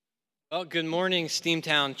Well, good morning,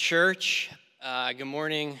 Steamtown Church. Good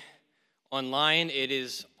morning online. It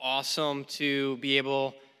is awesome to be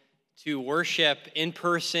able to worship in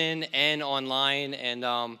person and online. And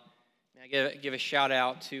I give a shout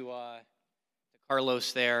out to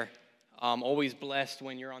Carlos there. Always blessed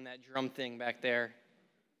when you're on that drum thing back there.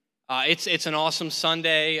 It's an awesome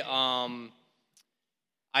Sunday.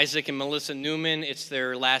 Isaac and Melissa Newman, it's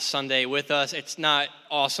their last Sunday with us. It's not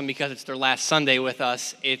awesome because it's their last Sunday with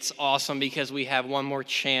us. It's awesome because we have one more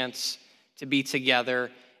chance to be together,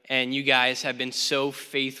 and you guys have been so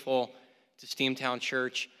faithful to Steamtown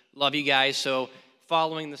Church. Love you guys. So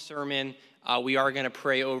following the sermon, we are going to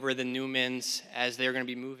pray over the Newmans as they're going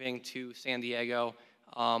to be moving to San Diego.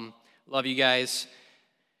 Love you guys.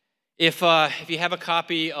 If you have a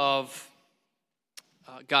copy of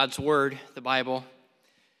God's Word, the Bible,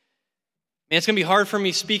 man, it's going to be hard for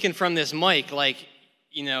me speaking from this mic.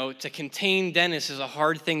 To contain Dennis is a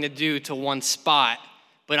hard thing to do to one spot,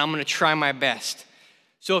 but I'm going to try my best.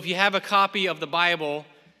 So if you have a copy of the Bible,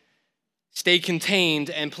 stay contained,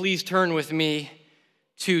 and please turn with me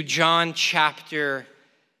to John chapter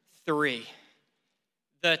 3.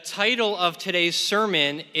 The title of today's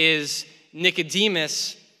sermon is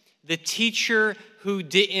Nicodemus, the teacher who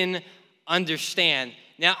didn't understand.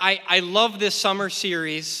 Now, I love this summer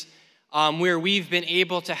series where we've been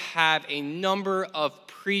able to have a number of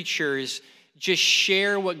preachers just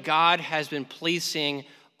share what God has been placing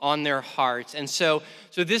on their hearts. And so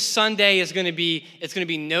this Sunday is going to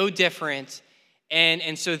be no different.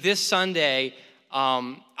 And so this Sunday,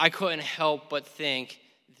 I couldn't help but think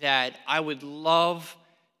that I would love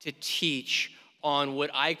to teach on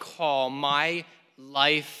what I call my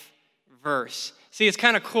life verse. See, it's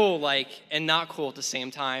kind of cool, and not cool at the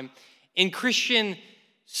same time. In Christian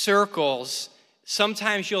circles,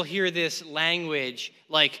 sometimes you'll hear this language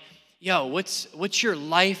yo, what's your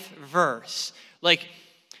life verse? Like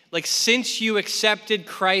since you accepted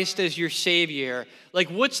Christ as your Savior,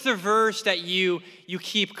 what's the verse that you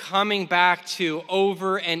keep coming back to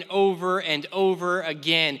over and over and over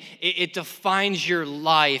again? It defines your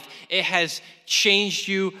life. It has changed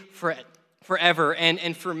you forever.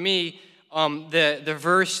 And for me, the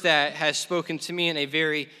verse that has spoken to me in a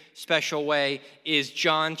very special way is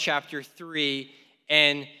John chapter 3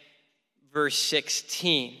 and verse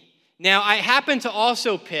 16. Now, I happen to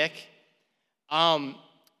also pick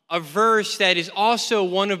a verse that is also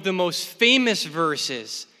one of the most famous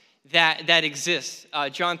verses that exists,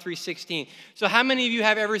 John 3:16. So how many of you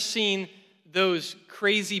have ever seen those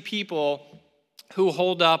crazy people who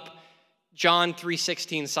hold up John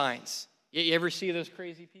 3:16 signs? You ever see those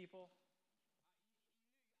crazy people?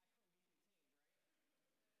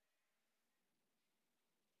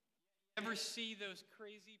 Ever see those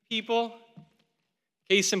crazy people?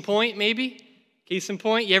 Case in point, maybe? Case in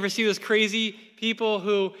point, you ever see those crazy people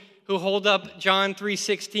who hold up John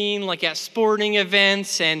 3:16 at sporting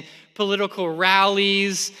events and political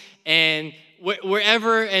rallies and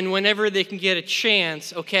wherever and whenever they can get a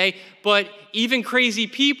chance, okay? But even crazy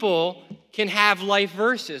people can have life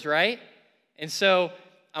verses, right? And so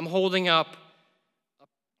I'm holding up a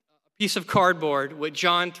piece of cardboard with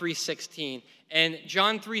John 3:16. And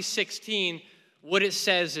John 3:16, what it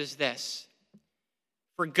says is this: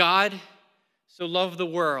 For God so loved the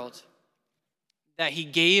world that he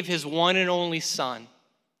gave his one and only Son,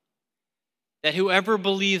 that whoever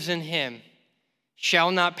believes in him shall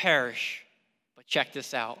not perish, but check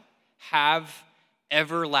this out, have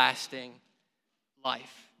everlasting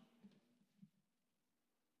life.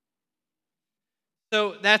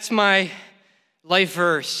 So that's my life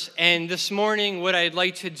verse. And this morning, what I'd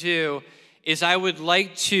like to do is I would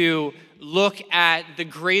like to look at the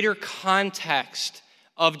greater context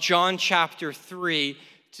of John chapter 3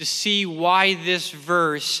 to see why this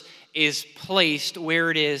verse is placed where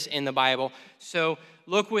it is in the Bible. So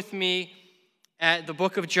look with me at the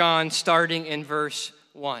book of John, starting in verse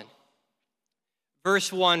 1.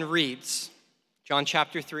 Verse 1 reads, John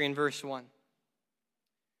chapter 3 and verse 1.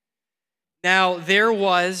 Now there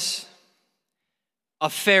was a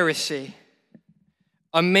Pharisee,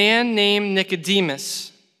 a man named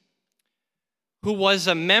Nicodemus, who was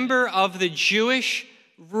a member of the Jewish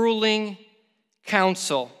ruling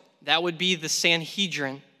council. That would be the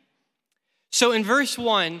Sanhedrin. So in verse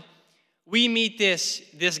 1, we meet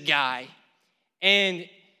this guy. And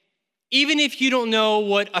even if you don't know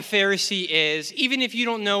what a Pharisee is, even if you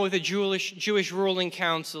don't know what the Jewish ruling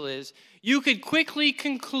council is, you could quickly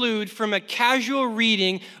conclude from a casual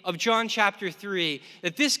reading of John chapter 3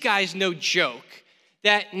 that this guy's no joke,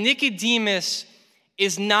 that Nicodemus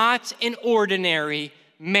is not an ordinary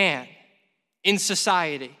man in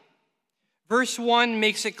society. Verse 1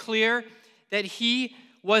 makes it clear that he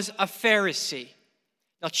was a Pharisee.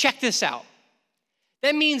 Now check this out.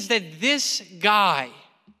 That means that this guy,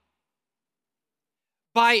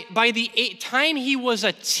 by the time he was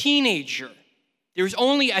a teenager, there was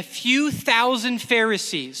only a few thousand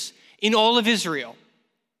Pharisees in all of Israel.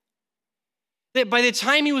 That by the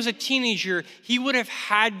time he was a teenager, he would have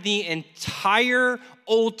had the entire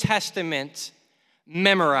Old Testament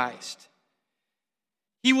memorized.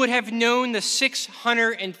 He would have known the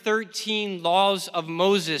 613 laws of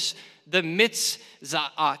Moses, the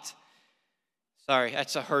mitzvot. Sorry,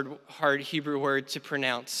 that's a hard Hebrew word to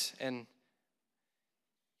pronounce. And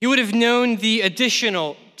he would have known the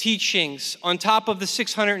additional teachings on top of the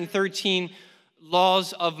 613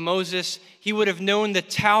 laws of Moses. He would have known the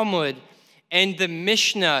Talmud and the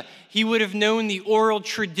Mishnah. He would have known the oral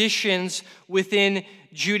traditions within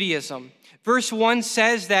Judaism. Verse 1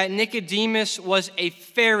 says that Nicodemus was a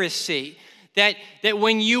Pharisee, that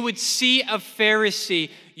when you would see a Pharisee,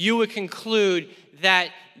 you would conclude that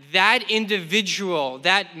that individual,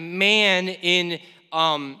 that man in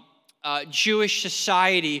Jewish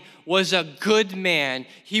society was a good man.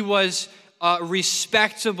 He was a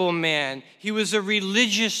respectable man. He was a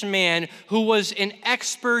religious man who was an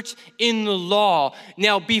expert in the law.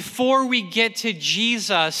 Now, before we get to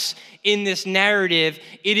Jesus in this narrative,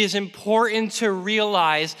 it is important to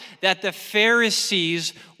realize that the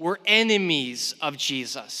Pharisees were enemies of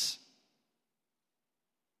Jesus.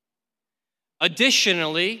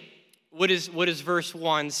 Additionally, what does verse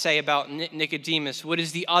 1 say about Nicodemus? What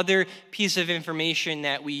is the other piece of information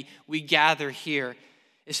that we gather here?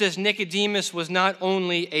 It says Nicodemus was not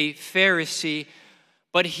only a Pharisee,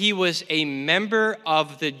 but he was a member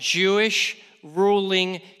of the Jewish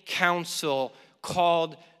ruling council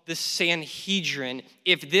called the Sanhedrin.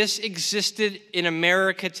 If this existed in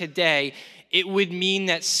America today, it would mean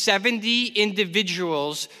that 70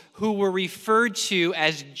 individuals who were referred to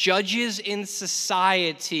as judges in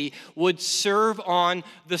society would serve on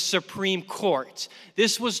the Supreme Court.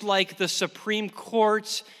 This was like the Supreme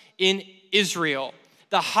Court in Israel,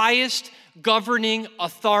 the highest governing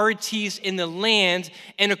authorities in the land.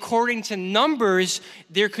 And according to Numbers,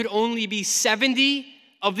 there could only be 70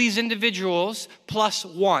 of these individuals plus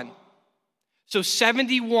one. So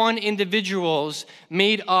 71 individuals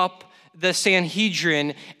made up the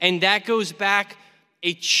Sanhedrin, and that goes back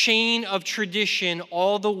a chain of tradition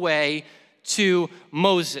all the way to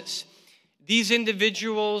Moses. These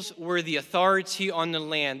individuals were the authority on the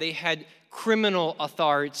land. They had criminal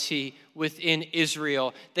authority within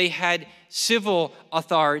Israel. They had civil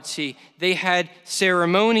authority. They had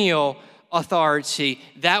ceremonial authority.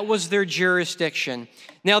 That was their jurisdiction.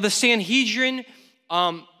 Now, the Sanhedrin,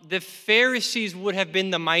 the Pharisees would have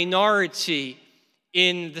been the minority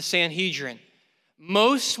in the Sanhedrin.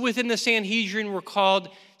 Most within the Sanhedrin were called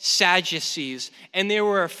Sadducees, and there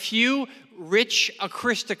were a few rich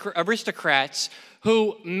aristocrats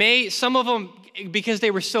who some of them, because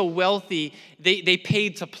they were so wealthy, they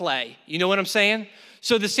paid to play. You know what I'm saying?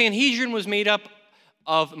 So the Sanhedrin was made up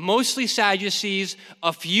of mostly Sadducees,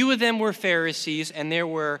 a few of them were Pharisees, and there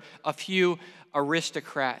were a few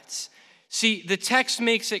aristocrats. See, the text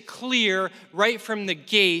makes it clear right from the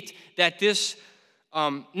gate that this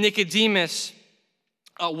Nicodemus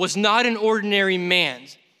was not an ordinary man.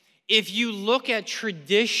 If you look at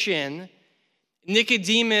tradition,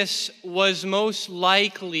 Nicodemus was most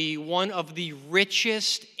likely one of the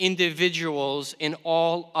richest individuals in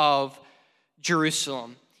all of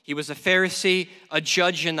Jerusalem. He was a Pharisee, a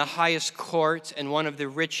judge in the highest court, and one of the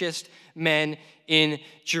richest men in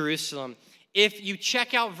Jerusalem. If you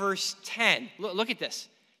check out verse 10, look at this.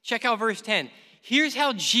 Check out verse 10. Here's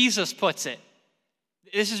how Jesus puts it.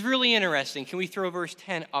 This is really interesting. Can we throw verse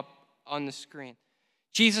 10 up on the screen?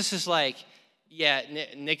 Jesus is like, yeah,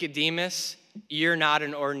 Nicodemus, you're not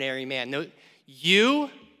an ordinary man. No, you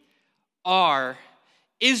are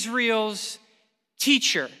Israel's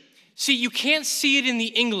teacher. See, you can't see it in the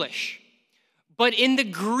English, but in the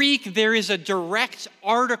Greek, there is a direct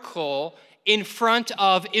article in front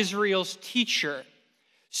of Israel's teacher.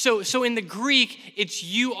 So in the Greek, it's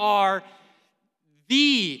you are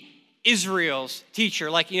the Israel's teacher,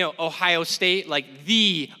 like, Ohio State, like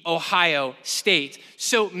the Ohio State.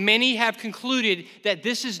 So many have concluded that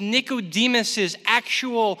this is Nicodemus's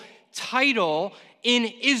actual title in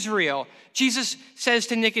Israel. Jesus says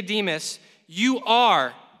to Nicodemus, you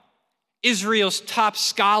are Israel's top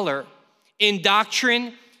scholar in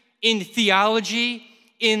doctrine, in theology,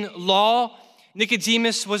 in law.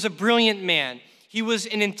 Nicodemus was a brilliant man. He was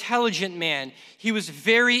an intelligent man. He was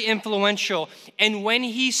very influential. And when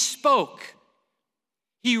he spoke,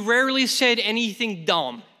 he rarely said anything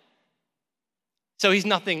dumb. So he's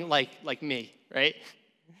nothing like me, right?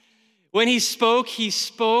 When he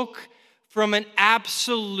spoke from an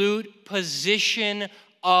absolute position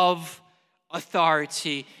of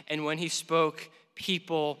authority. And when he spoke,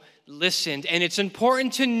 people listened. And it's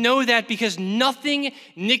important to know that because nothing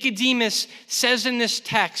Nicodemus says in this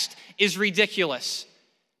text is ridiculous.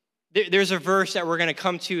 There's a verse that we're going to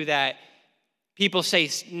come to that people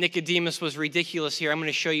say Nicodemus was ridiculous here. I'm going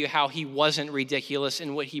to show you how he wasn't ridiculous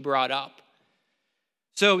in what he brought up.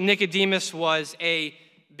 So Nicodemus was a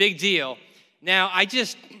big deal. Now, I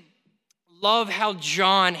just love how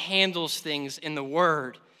John handles things in the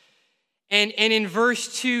Word. And in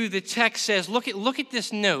verse 2, the text says, look at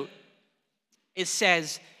this note. It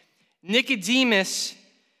says, Nicodemus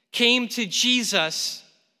came to Jesus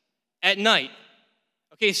at night.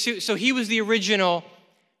 Okay, so he was the original,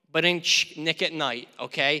 but in Nick at night,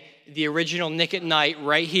 okay? The original Nick at night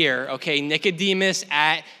right here, okay? Nicodemus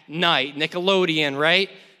at night, Nickelodeon, right?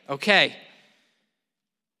 Okay.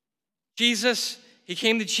 He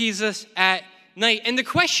came to Jesus at night. And the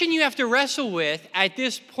question you have to wrestle with at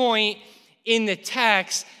this point in the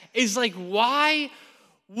text is like, why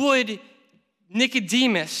would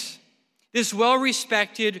Nicodemus, this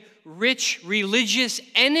well-respected, rich, religious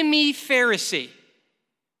enemy Pharisee,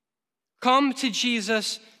 come to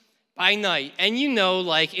Jesus by night? And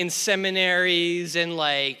like in seminaries and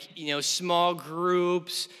small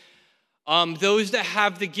groups, those that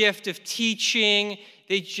have the gift of teaching,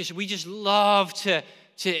 we just love to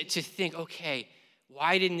think, okay,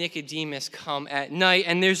 why did Nicodemus come at night?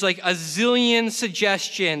 And there's like a zillion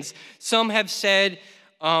suggestions. Some have said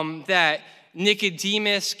that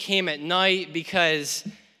Nicodemus came at night because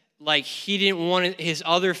he didn't want his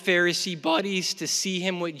other Pharisee buddies to see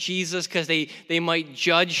him with Jesus because they might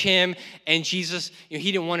judge him, and Jesus,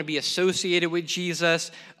 he didn't want to be associated with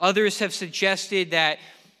Jesus. Others have suggested that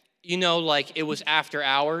it was after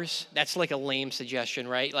hours. That's like a lame suggestion,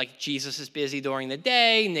 right? Like Jesus is busy during the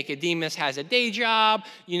day. Nicodemus has a day job.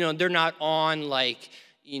 They're not on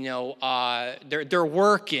they're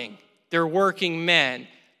working. They're working men.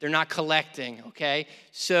 They're not collecting, okay?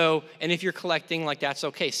 So, and if you're collecting, that's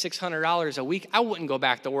okay. $600 a week, I wouldn't go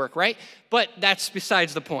back to work, right? But that's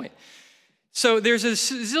besides the point. So there's a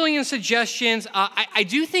zillion suggestions. I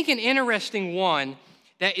do think an interesting one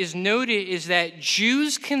that is noted is that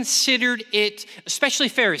Jews considered it, especially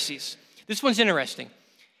Pharisees. This one's interesting.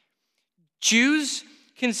 Jews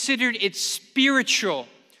considered it spiritual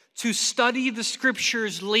to study the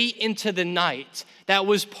scriptures late into the night. That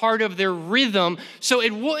was part of their rhythm. So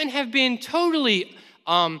it wouldn't have been totally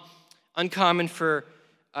uncommon for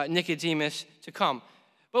Nicodemus to come.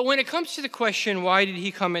 But when it comes to the question, why did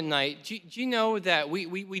he come at night? Do you know that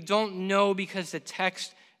we don't know because the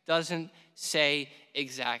text doesn't say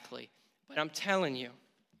exactly. But I'm telling you,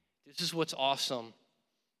 this is what's awesome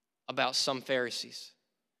about some Pharisees.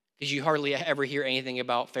 Because you hardly ever hear anything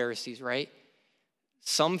about Pharisees, right?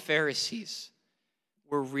 Some Pharisees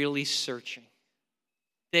were really searching.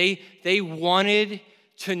 They wanted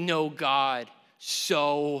to know God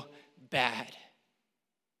so bad.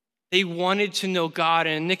 They wanted to know God.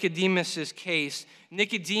 And in Nicodemus's case,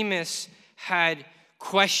 Nicodemus had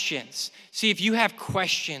questions. See, if you have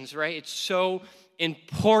questions, right, it's so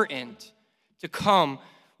important to come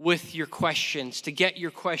with your questions, to get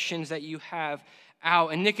your questions that you have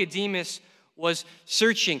out. And Nicodemus was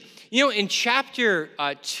searching. In chapter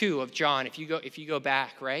 2 of John, if you go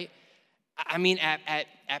back, right? I mean, at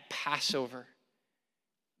Passover,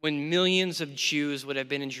 when millions of Jews would have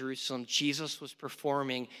been in Jerusalem, Jesus was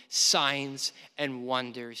performing signs and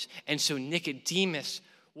wonders. And so Nicodemus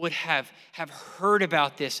would have heard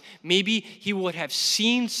about this. Maybe he would have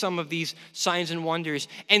seen some of these signs and wonders.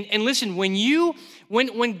 And listen,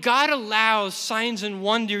 when God allows signs and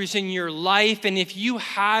wonders in your life, and if you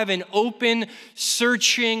have an open,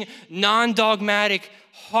 searching, non-dogmatic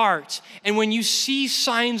heart, and when you see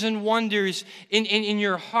signs and wonders in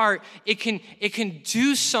your heart, it can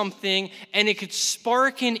do something, and it could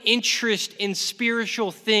spark an interest in spiritual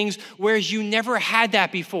things, whereas you never had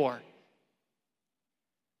that before.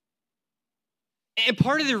 And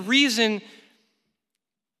part of the reason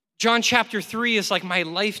John chapter 3 is like my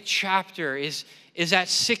life chapter is at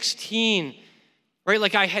 16,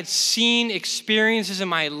 right? I had seen experiences in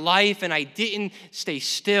my life and I didn't stay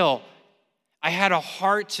still. I had a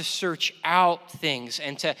heart to search out things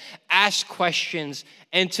and to ask questions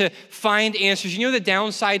and to find answers. The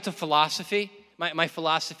downside to philosophy? My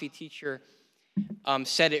philosophy teacher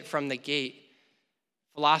said it from the gate.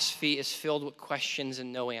 Philosophy is filled with questions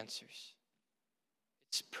and no answers.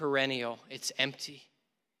 It's perennial. It's empty.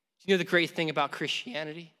 Do you know the great thing about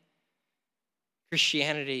Christianity?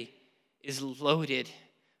 Christianity is loaded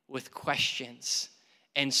with questions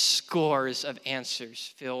and scores of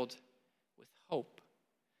answers filled with hope.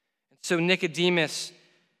 And so Nicodemus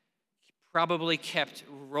probably kept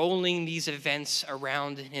rolling these events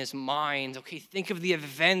around in his mind. Okay, think of the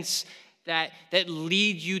events that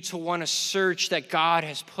lead you to want to search that God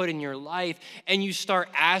has put in your life, and you start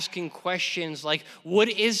asking questions like, what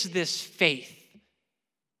is this faith?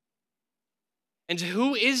 And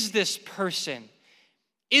who is this person?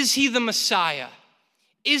 Is he the Messiah?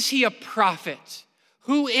 Is he a prophet?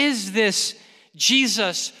 Who is this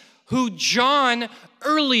Jesus who John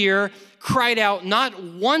earlier cried out not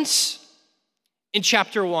once in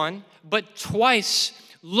chapter 1, but twice,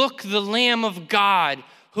 look, the Lamb of God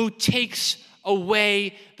who takes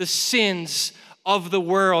away the sins of the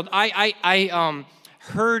world. I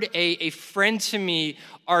heard a friend to me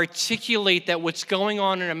articulate that what's going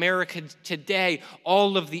on in America today,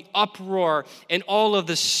 all of the uproar and all of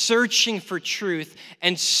the searching for truth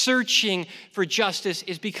and searching for justice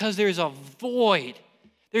is because there's a void.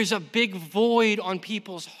 There's a big void on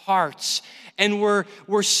people's hearts, and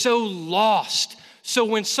we're so lost. So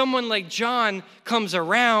when someone like John comes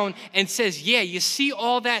around and says, yeah, you see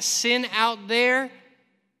all that sin out there?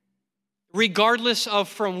 Regardless of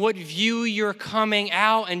from what view you're coming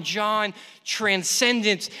out, and John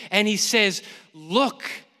transcendent, and he says, look,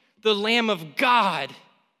 the Lamb of God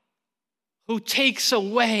who takes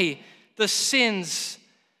away the sins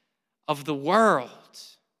of the world.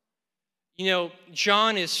 You know,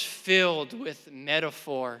 John is filled with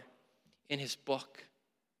metaphor in his book.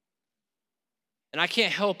 And I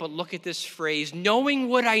can't help but look at this phrase, knowing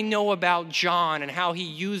what I know about John and how he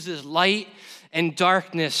uses light and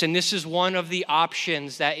darkness. And this is one of the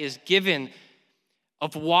options that is given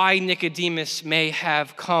of why Nicodemus may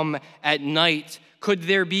have come at night. Could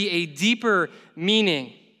there be a deeper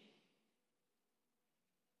meaning?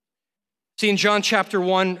 See, in John chapter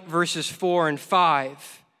 1, verses 4 and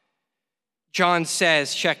 5, John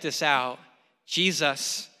says, check this out,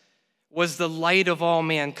 Jesus was the light of all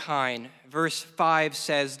mankind. Verse 5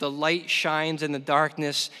 says, the light shines in the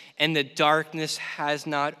darkness, and the darkness has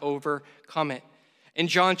not overcome it. In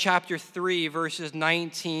John chapter 3, verses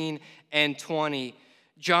 19 and 20,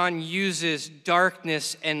 John uses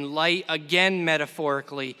darkness and light again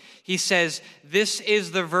metaphorically. He says, this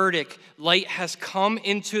is the verdict. Light has come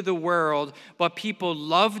into the world, but people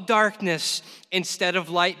love darkness instead of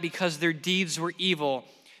light because their deeds were evil.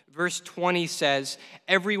 Verse 20 says,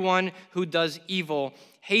 everyone who does evil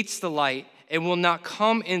hates the light and will not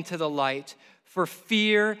come into the light for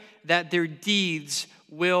fear that their deeds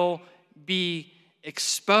will be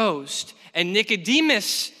exposed. And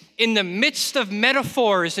Nicodemus, in the midst of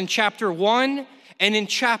metaphors in chapter 1 and in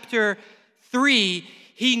chapter 3,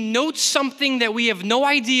 he notes something that we have no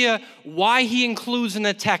idea why he includes in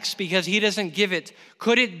the text because he doesn't give it.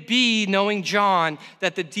 Could it be, knowing John,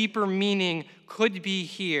 that the deeper meaning could be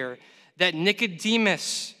here, that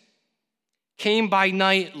Nicodemus came by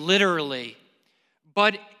night literally,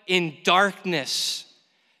 but in darkness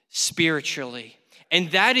spiritually.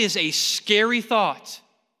 And that is a scary thought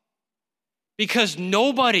because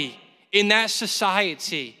nobody in that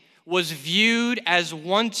society was viewed as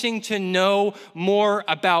wanting to know more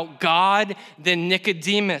about God than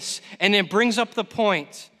Nicodemus. And it brings up the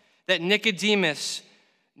point that Nicodemus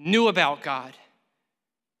knew about God,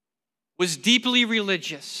 was deeply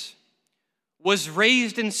religious, was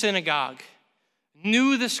raised in synagogue,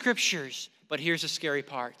 knew the scriptures, but here's the scary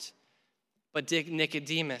part. But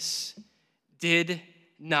Nicodemus did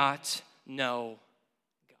not know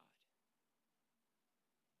God.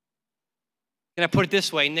 Can I put it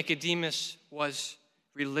this way? Nicodemus was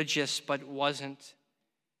religious, but wasn't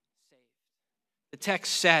saved. The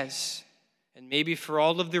text says, and maybe for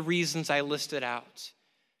all of the reasons I listed out,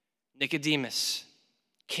 Nicodemus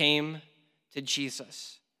came to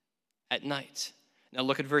Jesus at night. Now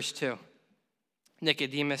look at verse 2.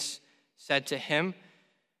 Nicodemus said to him,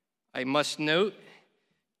 I must note,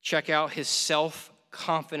 check out his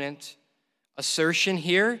self-confident assertion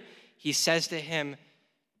here. He says to him,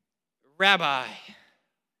 Rabbi,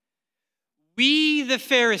 we the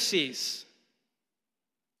Pharisees,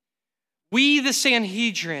 we the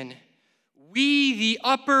Sanhedrin, we the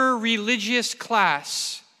upper religious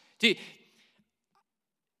class. Do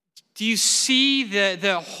you see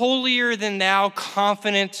the holier than thou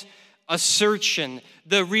confident assertion,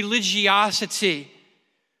 the religiosity?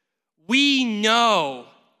 We know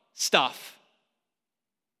stuff.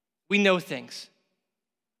 We know things.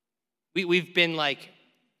 We've been like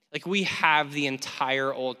we have the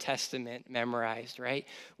entire Old Testament memorized, right?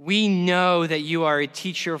 We know that you are a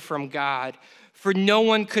teacher from God, for no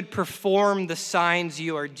one could perform the signs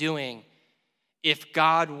you are doing if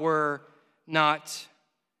God were not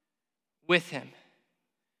with him.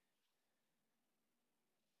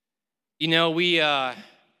 You know, we heard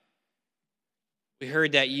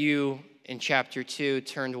that you, in chapter 2,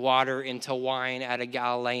 turned water into wine at a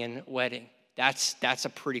Galilean wedding. That's a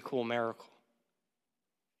pretty cool miracle.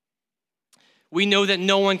 We know that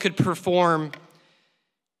no one could perform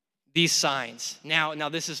these signs. Now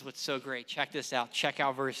this is what's so great. Check this out. Check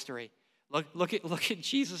out verse 3. Look at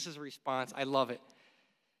Jesus' response. I love it.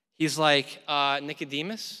 He's like,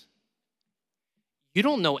 Nicodemus, you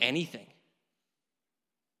don't know anything.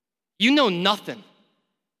 You know nothing.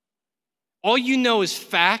 All you know is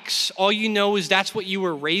facts. All you know is that's what you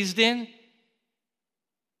were raised in.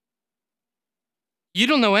 You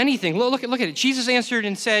don't know anything. Look at it. Jesus answered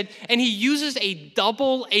and said, and he uses a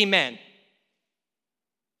double amen.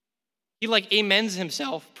 He amens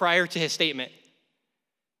himself prior to his statement.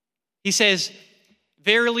 He says,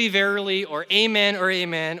 verily, verily, or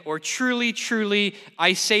amen, or truly, truly,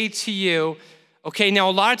 I say to you. Okay, now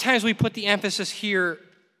a lot of times we put the emphasis here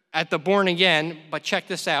at the born again, but check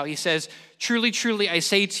this out. He says, truly, truly, I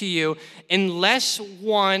say to you, unless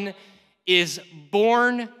one is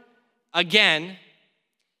born again,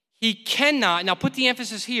 he cannot, now put the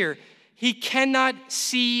emphasis here, he cannot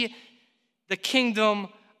see the kingdom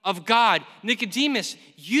of God. Nicodemus,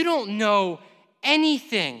 you don't know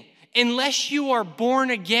anything. Unless you are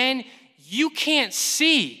born again, you can't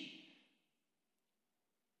see.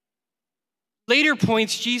 Later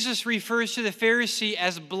points, Jesus refers to the Pharisee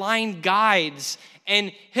as blind guides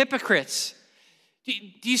and hypocrites.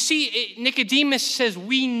 Do you see, Nicodemus says,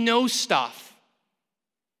 we know stuff.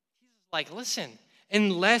 He's like, listen,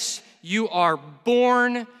 unless you are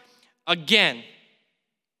born again,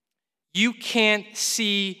 you can't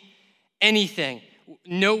see anything.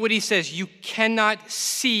 Note what he says, you cannot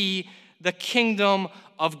see the kingdom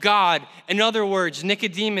of God. In other words,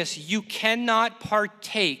 Nicodemus, you cannot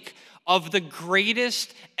partake of the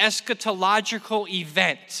greatest eschatological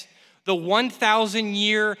event, the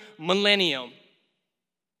 1,000-year millennium,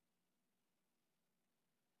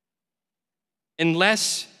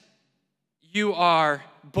 unless you are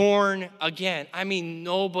born again. I mean,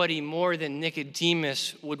 nobody more than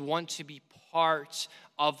Nicodemus would want to be part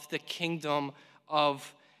of the kingdom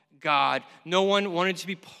of God. No one wanted to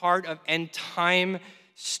be part of end time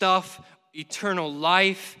stuff, eternal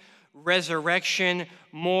life, resurrection,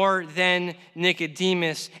 more than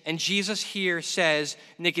Nicodemus. And Jesus here says,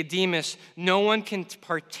 Nicodemus, no one can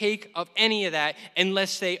partake of any of that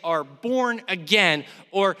unless they are born again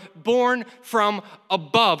or born from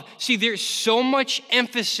above. See, there's so much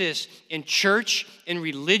emphasis in church, in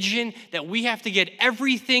religion, that we have to get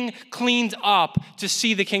everything cleaned up to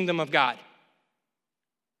see the kingdom of God.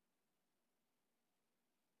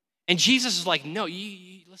 And Jesus is like, no,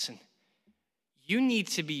 you listen, you need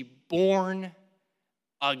to be born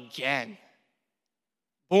again.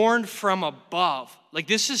 Born from above. Like,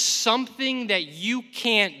 this is something that you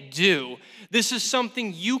can't do. This is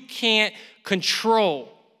something you can't control.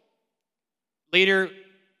 Later,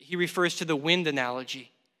 he refers to the wind analogy.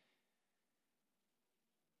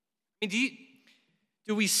 I mean,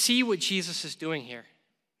 do we see what Jesus is doing here?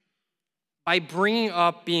 By bringing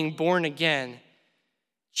up being born again,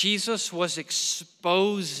 Jesus was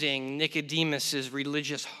exposing Nicodemus's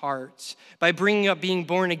religious heart. By bringing up being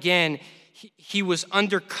born again, he was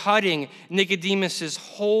undercutting Nicodemus's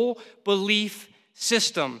whole belief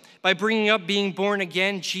system. By bringing up being born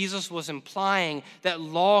again, Jesus was implying that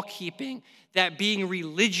law-keeping, that being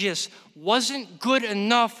religious wasn't good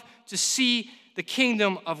enough to see the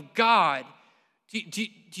kingdom of God. Do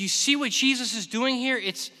you see what Jesus is doing here?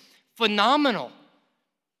 It's phenomenal.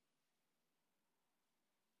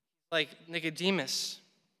 Like, Nicodemus,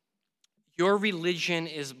 your religion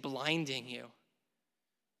is blinding you.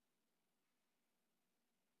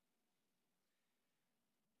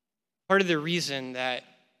 Part of the reason that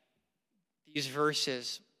these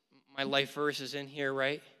verses, my life verses in here,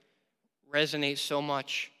 right, resonate so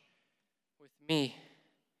much with me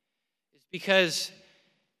is because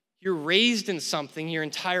you're raised in something your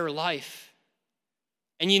entire life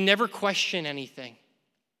and you never question anything.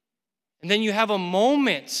 And then you have a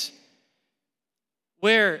moment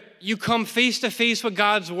where you come face to face with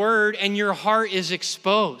God's word and your heart is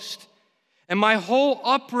exposed. And my whole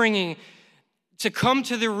upbringing to come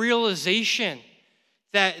to the realization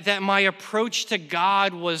that my approach to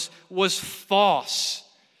God was false,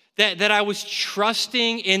 that I was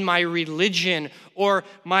trusting in my religion or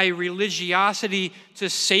my religiosity to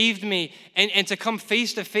save me, and to come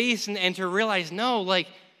face to face and to realize, no, like,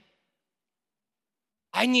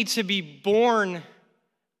 I need to be born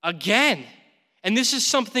again. And this is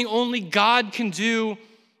something only God can do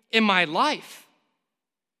in my life.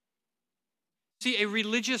 See, a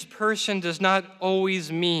religious person does not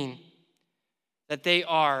always mean that they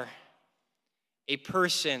are a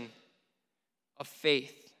person of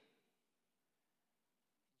faith.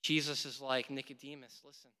 Jesus is like, Nicodemus,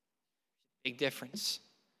 listen, big difference.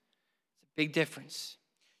 It's a big difference.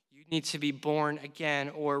 You need to be born again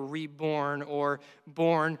or reborn or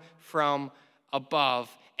born from above.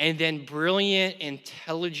 And then brilliant,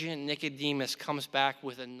 intelligent Nicodemus comes back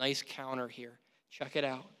with a nice counter here. Check it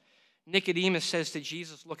out. Nicodemus says to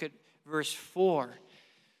Jesus, look at verse 4.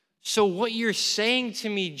 So what you're saying to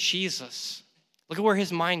me, Jesus, look at where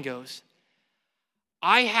his mind goes.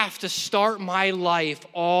 I have to start my life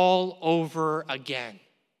all over again.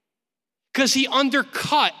 Because he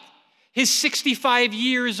undercut his 65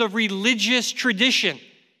 years of religious tradition.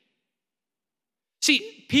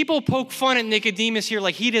 See, people poke fun at Nicodemus here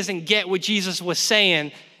like he doesn't get what Jesus was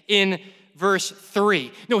saying in verse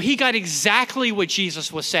 3. No, he got exactly what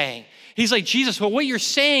Jesus was saying. He's like, Jesus, well, what you're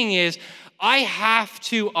saying is I have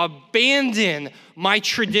to abandon my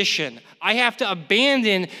tradition. I have to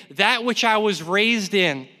abandon that which I was raised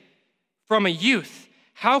in from a youth.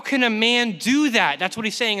 How can a man do that? That's what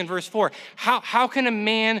he's saying in verse 4. How can a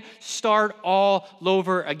man start all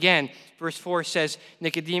over again? Verse 4 says,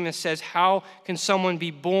 Nicodemus says, how can someone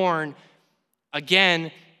be born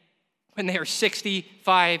again when they are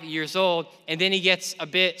 65 years old? And then he gets a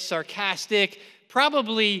bit sarcastic,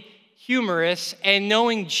 probably humorous, and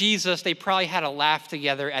knowing Jesus, they probably had a laugh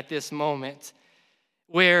together at this moment,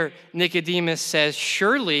 where Nicodemus says,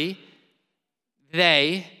 surely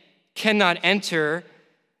they cannot enter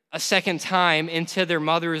a second time into their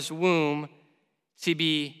mother's womb to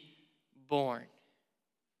be born.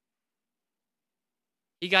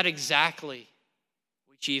 He got exactly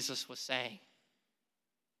what Jesus was saying.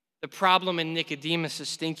 The problem in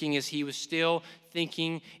Nicodemus' thinking is he was still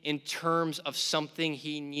thinking in terms of something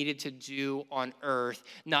he needed to do on earth,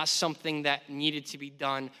 not something that needed to be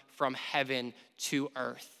done from heaven to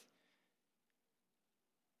earth.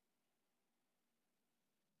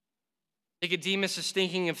 Nicodemus is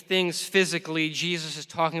thinking of things physically. Jesus is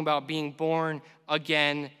talking about being born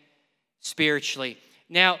again spiritually.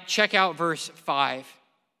 Now, check out verse 5.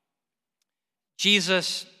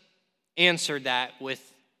 Jesus answered that with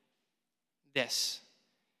this.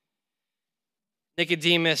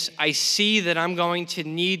 Nicodemus, I see that I'm going to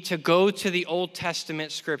need to go to the Old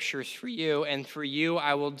Testament scriptures for you, and for you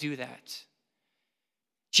I will do that.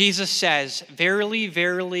 Jesus says, verily,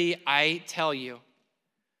 verily, I tell you.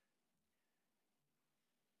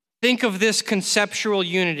 Think of this conceptual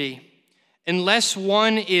unity. Unless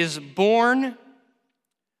one is born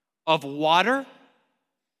of water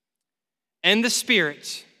and the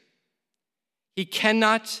Spirit, he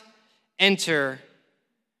cannot enter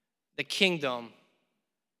the kingdom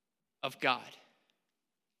of God.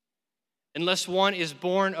 Unless one is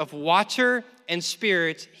born of water and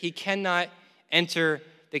Spirit, he cannot enter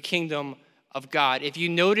the kingdom of God. If you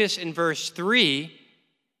notice in verse 3,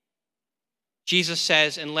 Jesus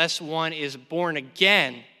says, unless one is born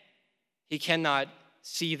again, he cannot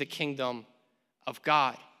see the kingdom of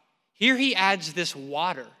God. Here he adds this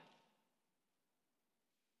water.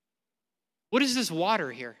 What is this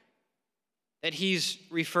water here that he's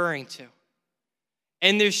referring to?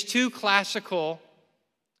 And there's two classical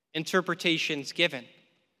interpretations given.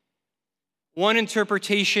 One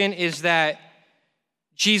interpretation is that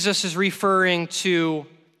Jesus is referring to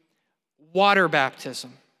water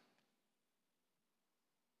baptism.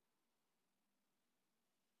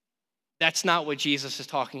 That's not what Jesus is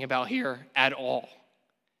talking about here at all.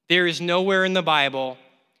 There is nowhere in the Bible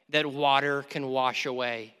that water can wash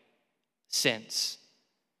away sins.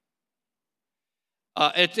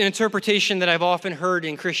 It's an interpretation that I've often heard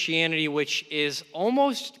in Christianity, which is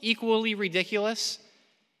almost equally ridiculous,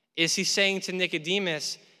 is he's saying to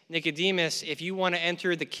Nicodemus, Nicodemus, if you want to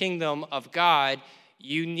enter the kingdom of God,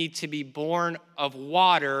 you need to be born of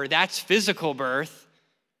water. That's physical birth.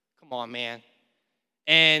 Come on, man.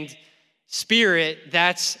 And Spirit,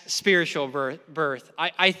 that's spiritual birth.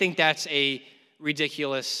 I think that's a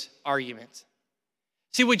ridiculous argument.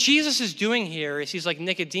 See, what Jesus is doing here is he's like,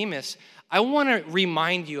 Nicodemus, I want to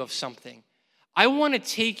remind you of something. I want to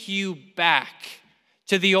take you back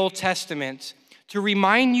to the Old Testament to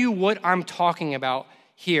remind you what I'm talking about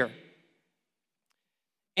here.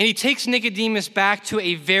 And he takes Nicodemus back to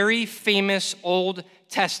a very famous Old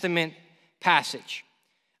Testament passage.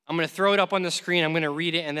 I'm going to throw it up on the screen. I'm going to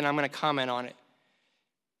read it, and then I'm going to comment on it.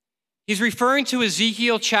 He's referring to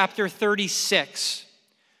Ezekiel chapter 36,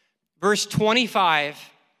 verse 25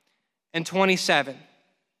 and 27.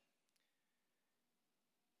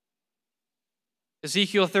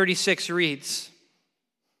 Ezekiel 36 reads,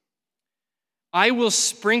 I will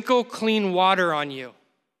sprinkle clean water on you,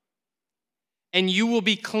 and you will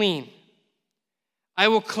be clean. I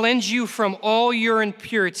will cleanse you from all your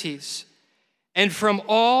impurities and from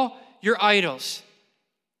all your idols.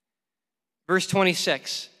 Verse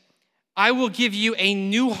 26, I will give you a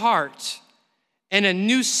new heart and a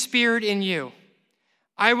new spirit in you.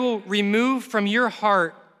 I will remove from your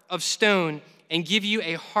heart of stone and give you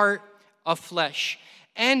a heart of flesh.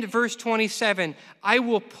 And verse 27, I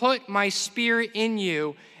will put my spirit in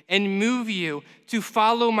you and move you to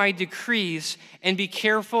follow my decrees and be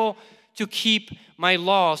careful to keep my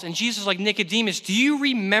laws. And Jesus is like, Nicodemus, do you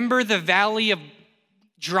remember the valley of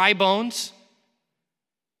dry bones?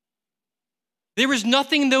 There was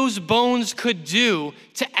nothing those bones could do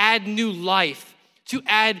to add new life, to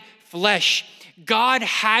add flesh. God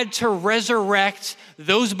had to resurrect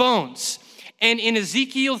those bones. And in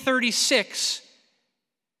Ezekiel 36,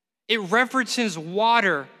 it references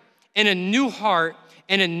water and a new heart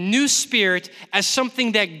and a new spirit as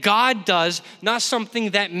something that God does, not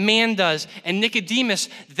something that man does. And Nicodemus,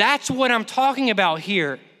 that's what I'm talking about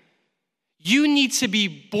here. You need to be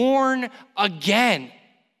born again.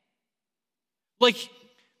 Like,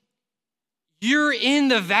 you're in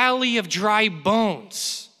the valley of dry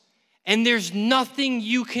bones, and there's nothing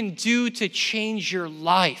you can do to change your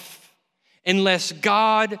life unless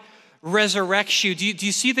God resurrects you. Do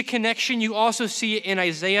you see the connection? You also see it in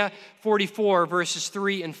Isaiah 44, verses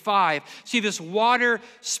 3 and 5. See this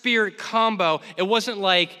water-spirit combo. It wasn't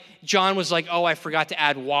like John was like, oh, I forgot to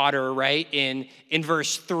add water, right, in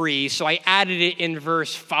verse 3, so I added it in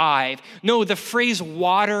verse 5. No, the phrase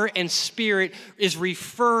water and spirit is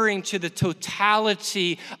referring to the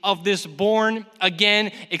totality of this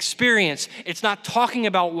born-again experience. It's not talking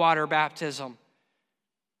about water baptism.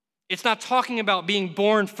 It's not talking about being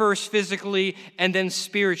born first physically and then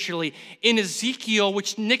spiritually. In Ezekiel,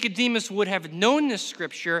 which Nicodemus would have known this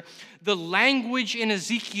scripture, the language in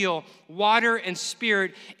Ezekiel, water and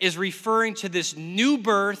spirit, is referring to this new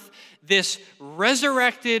birth, this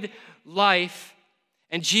resurrected life.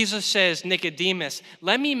 And Jesus says, Nicodemus,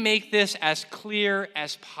 let me make this as clear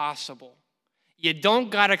as possible. You don't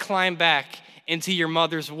got to climb back into your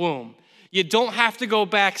mother's womb. You don't have to go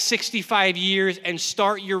back 65 years and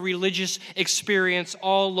start your religious experience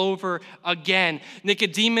all over again.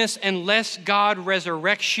 Nicodemus, unless God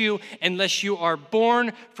resurrects you, unless you are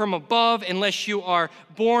born from above, unless you are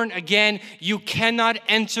born again, you cannot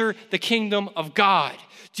enter the kingdom of God.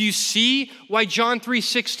 Do you see why John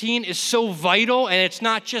 3:16 is so vital, and it's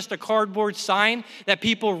not just a cardboard sign that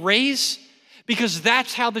people raise? Because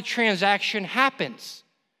that's how the transaction happens.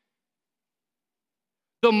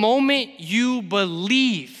 The moment you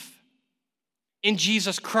believe in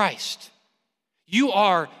Jesus Christ, you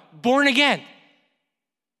are born again.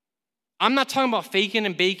 I'm not talking about faking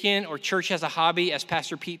and baking or church as a hobby, as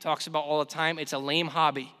Pastor Pete talks about all the time. It's a lame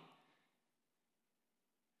hobby.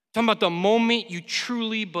 I'm talking about the moment you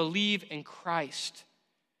truly believe in Christ,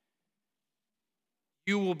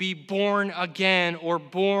 you will be born again or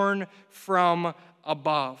born from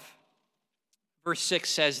above. Verse 6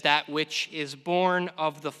 says, that which is born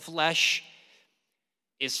of the flesh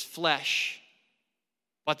is flesh,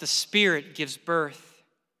 but the Spirit gives birth.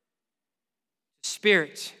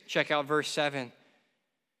 Spirit, check out verse 7.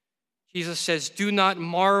 Jesus says, do not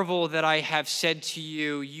marvel that I have said to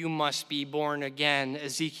you, you must be born again.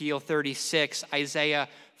 Ezekiel 36, Isaiah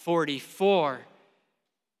 44.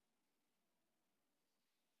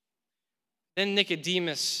 Then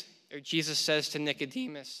Nicodemus, or Jesus says to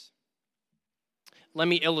Nicodemus, let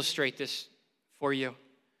me illustrate this for you.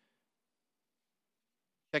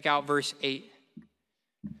 Check out verse 8.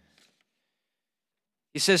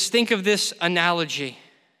 He says, think of this analogy.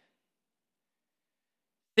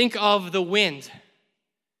 Think of the wind.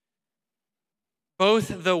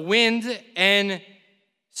 Both the wind and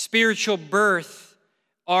spiritual birth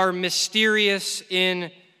are mysterious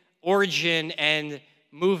in origin and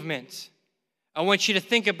movement. I want you to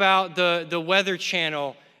think about the Weather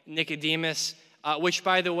Channel, Nicodemus, which,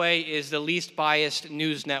 by the way, is the least biased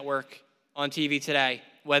news network on TV today.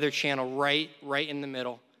 Weather Channel, right in the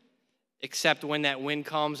middle. Except when that wind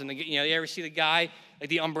comes and you ever see the guy, like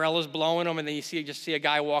the umbrella's blowing him, and then you just see a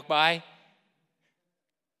guy walk by?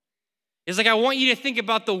 It's like, I want you to think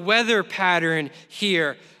about the weather pattern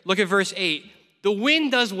here. Look at verse 8. The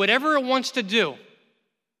wind does whatever it wants to do.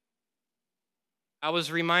 I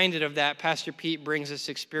was reminded of that. Pastor Pete brings this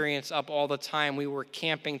experience up all the time. We were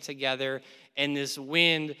camping together, and this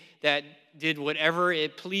wind that did whatever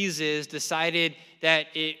it pleases decided that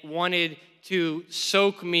it wanted to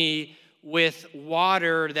soak me with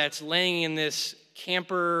water that's laying in this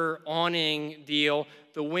camper awning deal,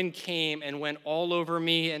 the wind came and went all over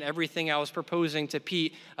me and everything I was proposing to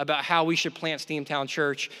Pete about how we should plant Steamtown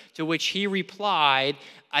Church, to which he replied,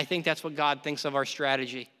 I think that's what God thinks of our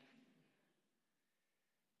strategy.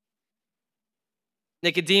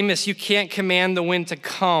 Nicodemus, you can't command the wind to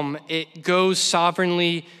come. It goes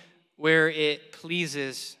sovereignly where it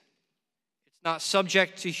pleases. It's not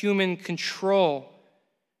subject to human control.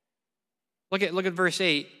 Look at verse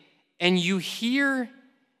 8. And you hear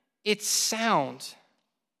its sound,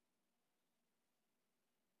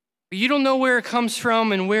 but you don't know where it comes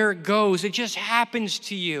from and where it goes. It just happens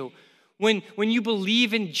to you. When you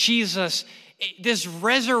believe in Jesus, this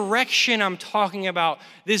resurrection I'm talking about,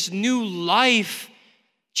 this new life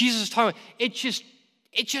Jesus is talking about,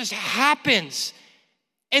 it just happens.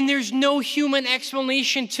 And there's no human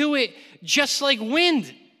explanation to it, just like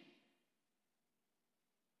wind.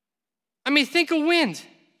 I mean, think of wind.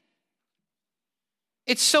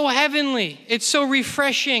 It's so heavenly. It's so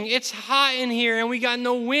refreshing. It's hot in here and we got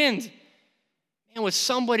no wind. Man, would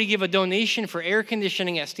somebody give a donation for air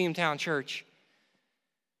conditioning at Steamtown Church?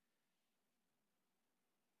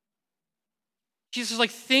 Jesus is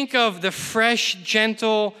like, think of the fresh,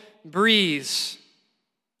 gentle breeze.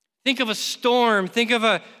 Think of a storm. Think of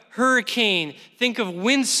a hurricane. Think of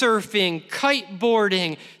windsurfing,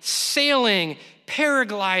 kiteboarding, sailing,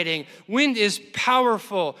 paragliding. Wind is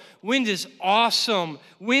powerful. Wind is awesome.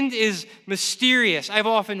 Wind is mysterious. I've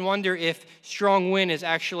often wondered if strong wind is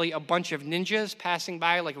actually a bunch of ninjas passing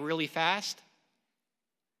by like really fast.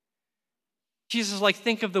 Jesus is like,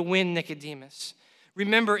 think of the wind, Nicodemus.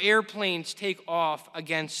 Remember, airplanes take off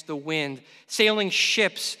against the wind. Sailing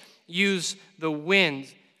ships use the wind.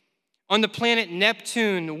 On the planet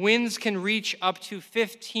Neptune, winds can reach up to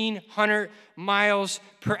 1,500 miles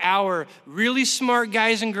per hour. Really smart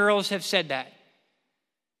guys and girls have said that.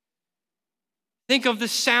 Think of the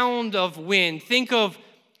sound of wind. Think of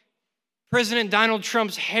President Donald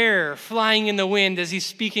Trump's hair flying in the wind as he's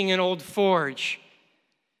speaking in Old Forge.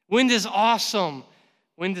 Wind is awesome.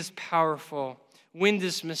 Wind is powerful. Wind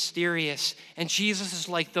is mysterious. And Jesus is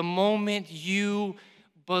like, the moment you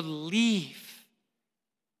believe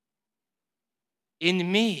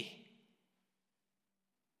in me,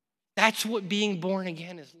 that's what being born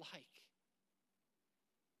again is like.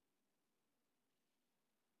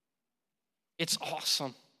 It's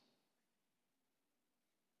awesome.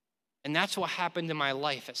 And that's what happened in my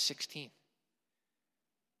life at 16.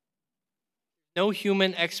 No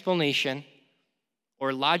human explanation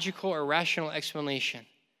or logical or rational explanation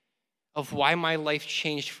of why my life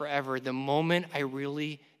changed forever the moment I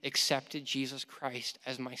really accepted Jesus Christ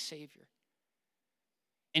as my Savior.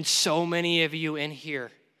 And so many of you in here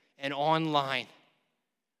and online,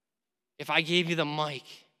 if I gave you the mic,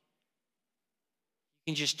 you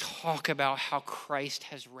can just talk about how Christ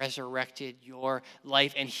has resurrected your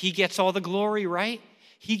life, and he gets all the glory, right?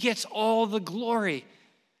 He gets all the glory.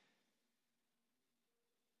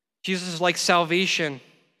 Jesus is like salvation.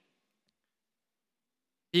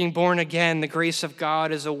 Being born again, the grace of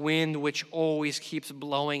God is a wind which always keeps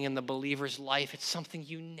blowing in the believer's life. It's something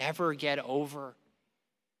you never get over.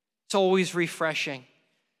 It's always refreshing.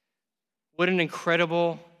 What an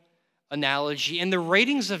incredible analogy. In the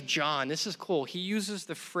writings of John, this is cool. He uses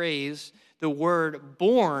the phrase, the word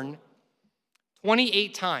born,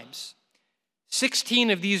 28 times.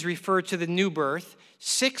 16 of these refer to the new birth.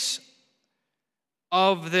 6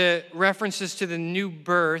 of the references to the new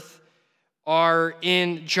birth are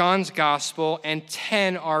in John's gospel, and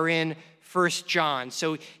 10 are in 1 John.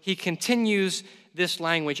 So he continues this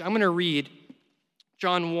language. I'm going to read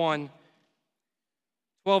John 1,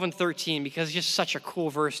 12 and 13, because it's just such a cool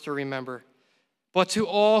verse to remember. But to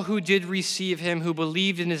all who did receive him, who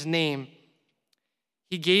believed in his name,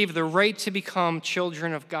 he gave the right to become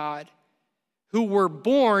children of God, who were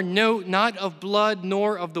born, not of blood,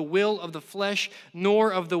 nor of the will of the flesh,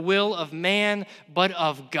 nor of the will of man, but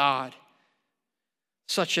of God.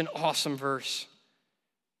 Such an awesome verse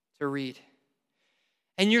to read.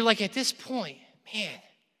 And you're like, at this point, man,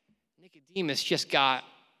 Nicodemus just got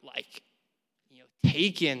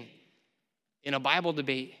taken in a Bible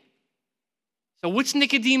debate. So what's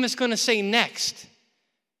Nicodemus going to say next?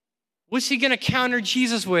 What's he going to counter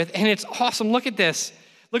Jesus with? And it's awesome. Look at this.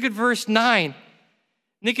 Look at verse 9.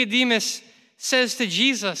 Nicodemus says to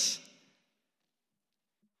Jesus,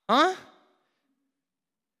 huh?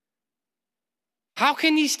 How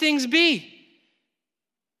can these things be?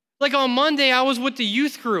 Like on Monday, I was with the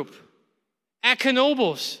youth group at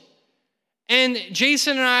Knoebels. And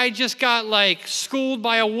Jason and I just got schooled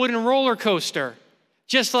by a wooden roller coaster.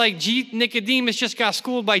 Just like Nicodemus just got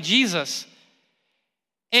schooled by Jesus.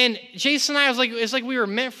 And Jason and I, it's like we were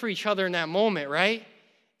meant for each other in that moment, right?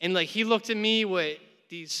 And like he looked at me with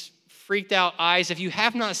these freaked out eyes. If you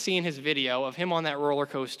have not seen his video of him on that roller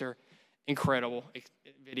coaster, incredible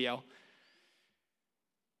video.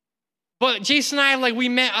 But Jason and I, like we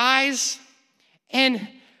met eyes and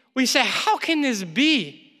we said, how can this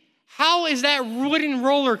be? How is that wooden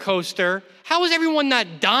roller coaster? How is everyone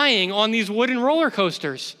not dying on these wooden roller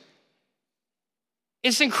coasters?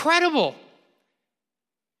 It's incredible.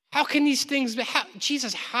 How can these things be?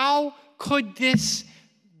 Jesus, how could this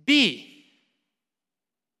be?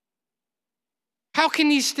 How can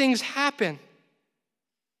these things happen?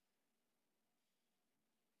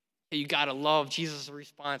 You gotta love Jesus'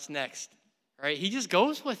 response next, right? He just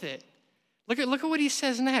goes with it. Look at what he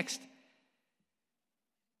says next.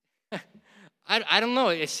 I don't know.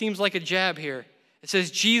 It seems like a jab here. It says,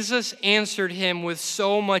 Jesus answered him with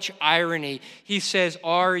so much irony. He says,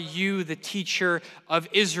 are you the teacher of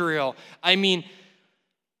Israel? I mean,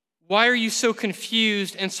 why are you so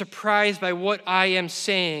confused and surprised by what I am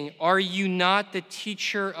saying? Are you not the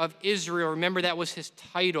teacher of Israel? Remember, that was his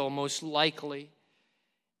title, most likely.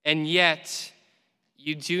 And yet,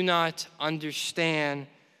 you do not understand.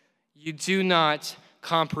 You do not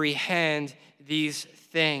comprehend these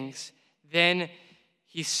things. Then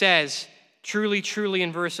he says, truly, truly,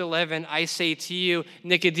 in verse 11, I say to you,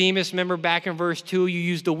 Nicodemus, remember back in verse 2, you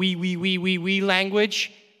used the we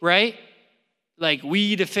language, right? Like,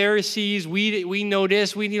 we, the Pharisees, we know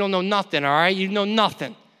this, you don't know nothing, all right? You know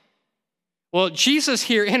nothing. Well, Jesus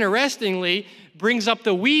here, interestingly, brings up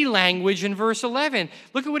the we language in verse 11.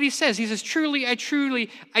 Look at what he says. He says, truly,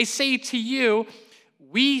 I say to you,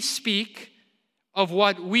 we speak of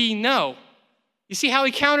what we know. You see how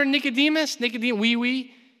he countered Nicodemus?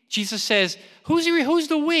 We. Jesus says, who's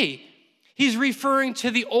the we? He's referring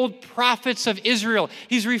to the old prophets of Israel.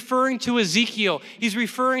 He's referring to Ezekiel. He's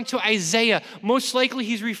referring to Isaiah. Most likely,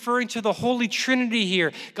 he's referring to the Holy Trinity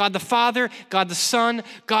here. God the Father, God the Son,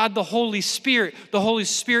 God the Holy Spirit. The Holy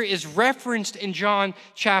Spirit is referenced in John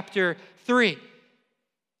chapter 3.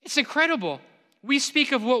 It's incredible. We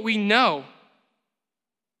speak of what we know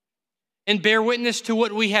and bear witness to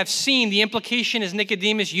what we have seen. The implication is,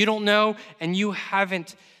 Nicodemus, you don't know and you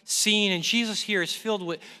haven't seen. And Jesus here is filled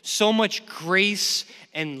with so much grace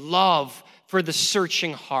and love for the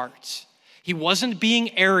searching heart. He wasn't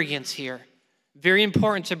being arrogant here. Very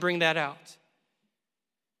important to bring that out.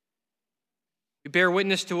 We bear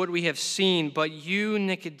witness to what we have seen, but you,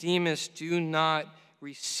 Nicodemus, do not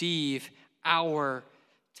receive our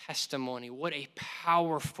testimony. What a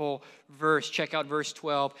powerful verse. Check out verse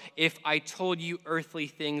 12. If I told you earthly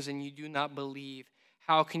things and you do not believe,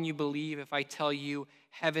 how can you believe if I tell you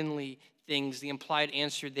heavenly things? The implied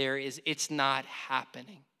answer there is it's not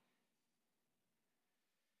happening.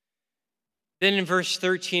 Then in verse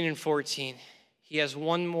 13 and 14, he has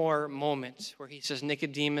one more moment where he says,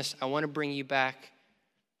 Nicodemus, I want to bring you back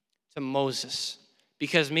to Moses,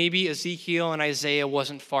 because maybe Ezekiel and Isaiah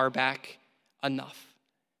wasn't far back enough.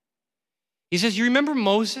 He says, you remember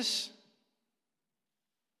Moses?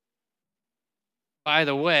 By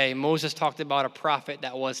the way, Moses talked about a prophet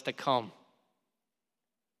that was to come.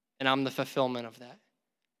 And I'm the fulfillment of that.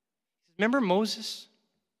 Remember Moses?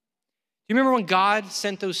 Do you remember when God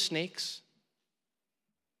sent those snakes?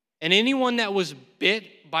 And anyone that was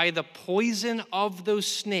bit by the poison of those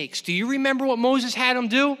snakes, do you remember what Moses had them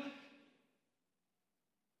do?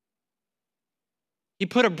 He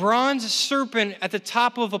put a bronze serpent at the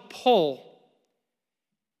top of a pole.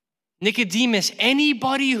 Nicodemus,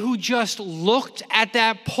 anybody who just looked at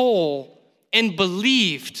that pole and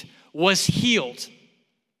believed was healed.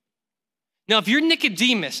 Now, if you're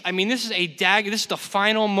Nicodemus, I mean, this is a dagger. This is the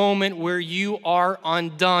final moment where you are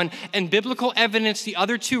undone. And biblical evidence, the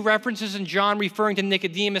other two references in John referring to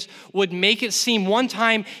Nicodemus, would make it seem one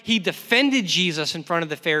time he defended Jesus in front of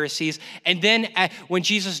the Pharisees, and then when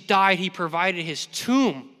Jesus died, he provided his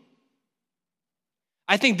tomb.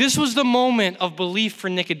 I think this was the moment of belief for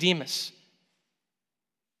Nicodemus.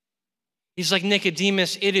 He's like,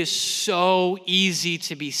 Nicodemus, it is so easy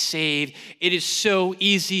to be saved. It is so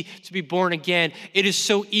easy to be born again. It is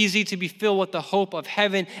so easy to be filled with the hope of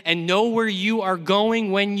heaven and know where you are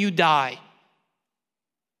going when you die.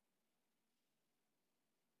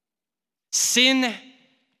 Sin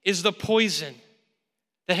is the poison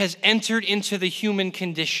that has entered into the human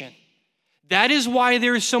condition. That is why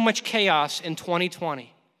there is so much chaos in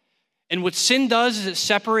 2020. And what sin does is it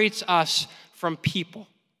separates us from people.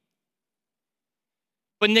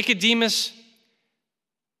 But Nicodemus,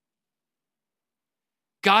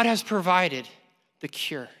 God has provided the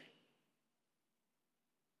cure.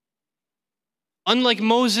 Unlike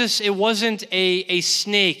Moses, it wasn't a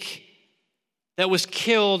snake that was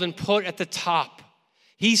killed and put at the top.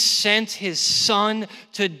 He sent his son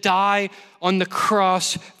to die on the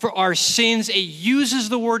cross for our sins. It uses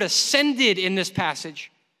the word ascended in this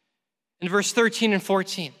passage in verse 13 and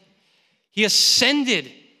 14. He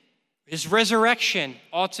ascended, his resurrection,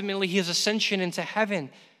 ultimately his ascension into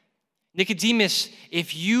heaven. Nicodemus,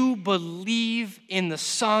 if you believe in the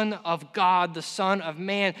Son of God, the Son of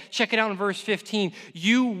Man, check it out in verse 15,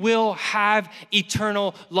 you will have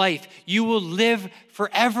eternal life. You will live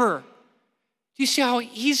forever. Do you see how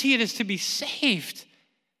easy it is to be saved?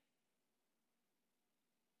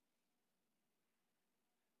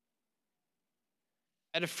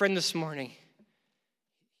 I had a friend this morning.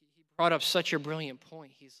 He brought up such a brilliant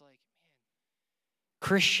point. He's like,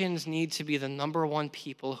 Christians need to be the number one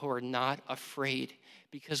people who are not afraid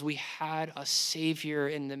because we had a Savior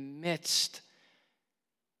in the midst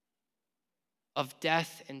of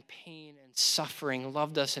death and pain and suffering,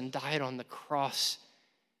 loved us and died on the cross,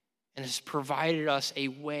 and has provided us a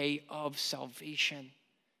way of salvation.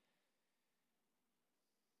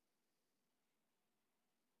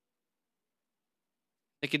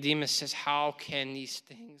 Nicodemus says, how can these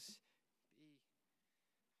things be?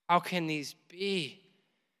 How can these be?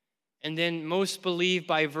 And then most believe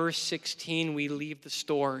by verse 16, we leave the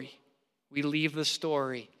story. We leave the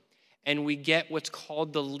story and we get what's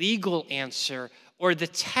called the legal answer or the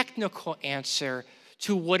technical answer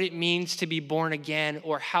to what it means to be born again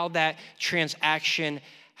or how that transaction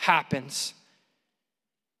happens.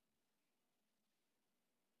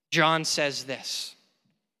 John says this,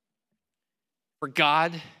 for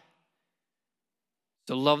God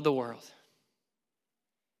so loved the world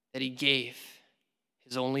that he gave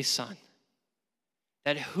his only Son,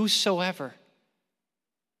 that whosoever,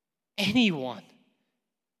 anyone,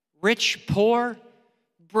 rich, poor,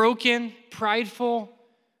 broken, prideful,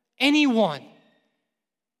 anyone,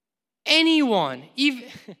 even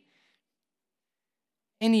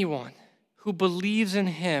anyone who believes in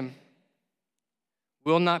him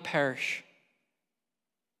will not perish,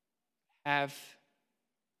 have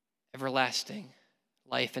everlasting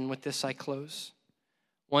life. And with this I close.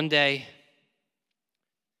 One day,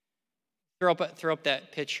 throw up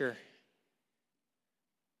that picture.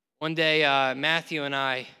 One day, Matthew and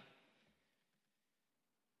I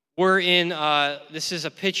were in, this is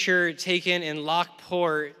a picture taken in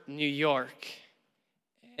Lockport, New York.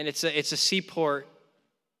 And it's a seaport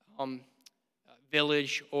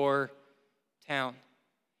village or town.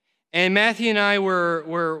 And Matthew and I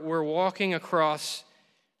were walking across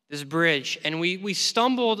this bridge, and we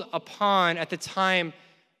stumbled upon, at the time,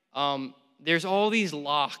 there's all these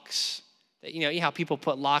locks. That, you know how people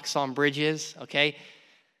put locks on bridges, okay?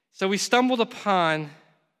 So we stumbled upon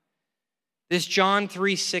this John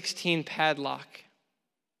 3:16 padlock.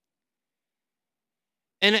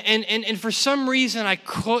 And for some reason, I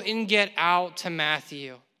couldn't get out to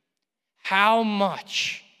Matthew how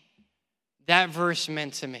much that verse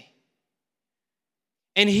meant to me.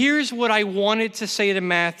 And here's what I wanted to say to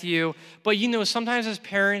Matthew, but sometimes as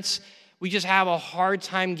parents, we just have a hard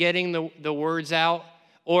time getting the words out,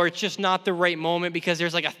 or it's just not the right moment because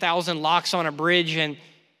there's like 1,000 locks on a bridge.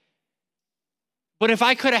 But if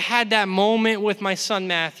I could have had that moment with my son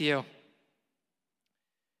Matthew,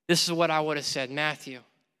 this is what I would have said. Matthew,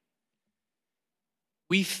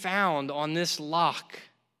 we found on this lock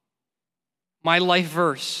my life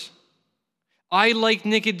verse. I, like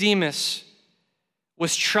Nicodemus,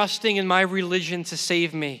 was trusting in my religion to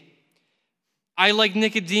save me. I, like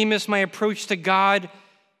Nicodemus, my approach to God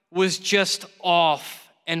was just off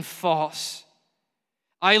and false.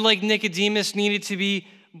 I, like Nicodemus, needed to be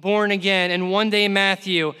born again. And one day,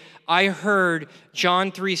 Matthew, I heard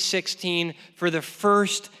John 3:16 for the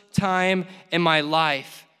first time in my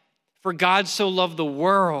life. For God so loved the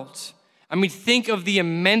world. I mean, think of the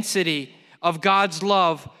immensity of God's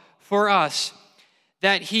love for us,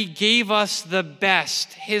 that he gave us the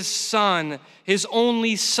best, his Son, his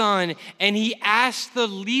only Son, and he asked the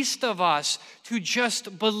least of us to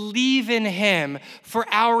just believe in him for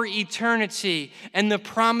our eternity. And the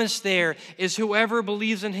promise there is whoever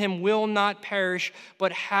believes in him will not perish,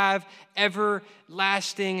 but have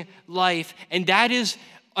everlasting life. And that is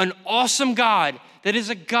an awesome God. That is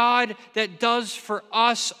a God that does for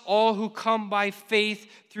us all who come by faith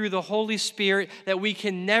through the Holy Spirit that we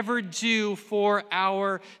can never do for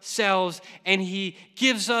ourselves. And he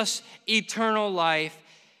gives us eternal life.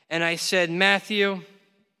 And I said, Matthew,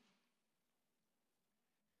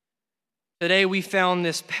 Today we found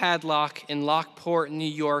this padlock in Lockport, New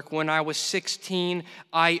York. When I was 16,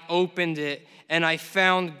 I opened it and I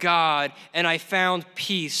found God and I found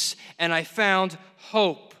peace and I found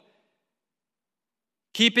hope.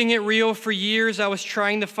 Keeping it real for years, I was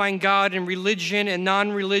trying to find God in religion and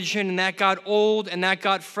non-religion, and that got old and that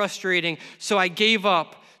got frustrating. So I gave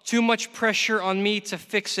up. Too much pressure on me to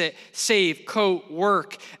fix it, save, coat,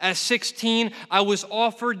 work. At 16, I was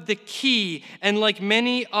offered the key, and like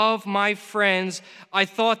many of my friends, I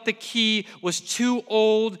thought the key was too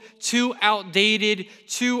old, too outdated,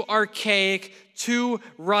 too archaic, too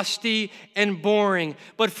rusty and boring.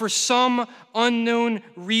 But for some unknown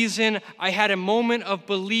reason, I had a moment of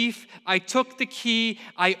belief. I took the key,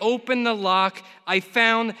 I opened the lock, I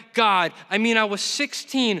found God. I mean, I was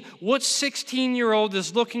 16. What 16-year-old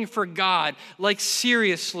is looking for God? Like,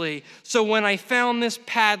 seriously. So when I found this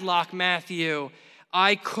padlock, Matthew,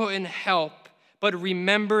 I couldn't help but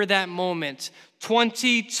remember that moment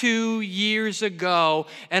 22 years ago.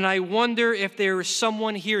 And I wonder if there is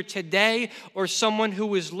someone here today or someone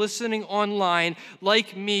who is listening online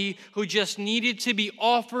like me who just needed to be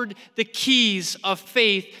offered the keys of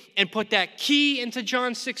faith and put that key into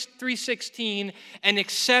John 3:16 and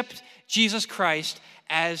accept Jesus Christ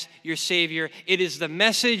as your Savior. It is the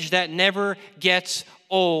message that never gets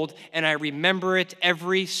old, and I remember it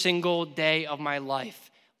every single day of my life.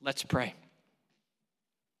 Let's pray.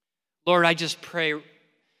 Lord, I just pray,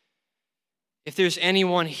 if there's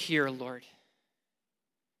anyone here, Lord,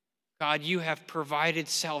 God, you have provided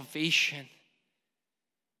salvation.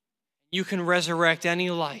 You can resurrect any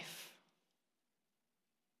life.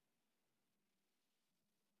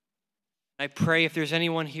 I pray if there's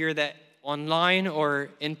anyone here that online or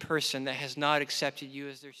in person that has not accepted you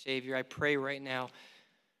as their Savior, I pray right now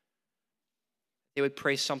they would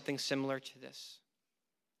pray something similar to this.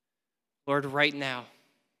 Lord, right now,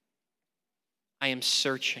 I am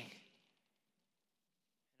searching.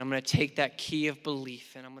 I'm going to take that key of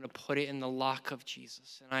belief and I'm going to put it in the lock of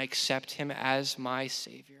Jesus. And I accept him as my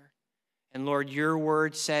Savior. And Lord, your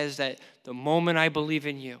word says that the moment I believe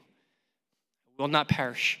in you, I will not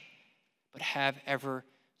perish, but have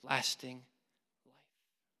everlasting life.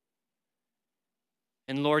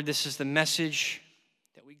 And Lord, this is the message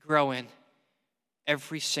that we grow in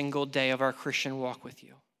every single day of our Christian walk with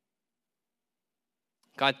you.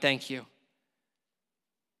 God, thank you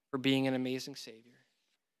for being an amazing Savior.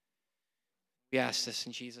 We ask this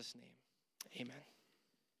in Jesus' name. Amen.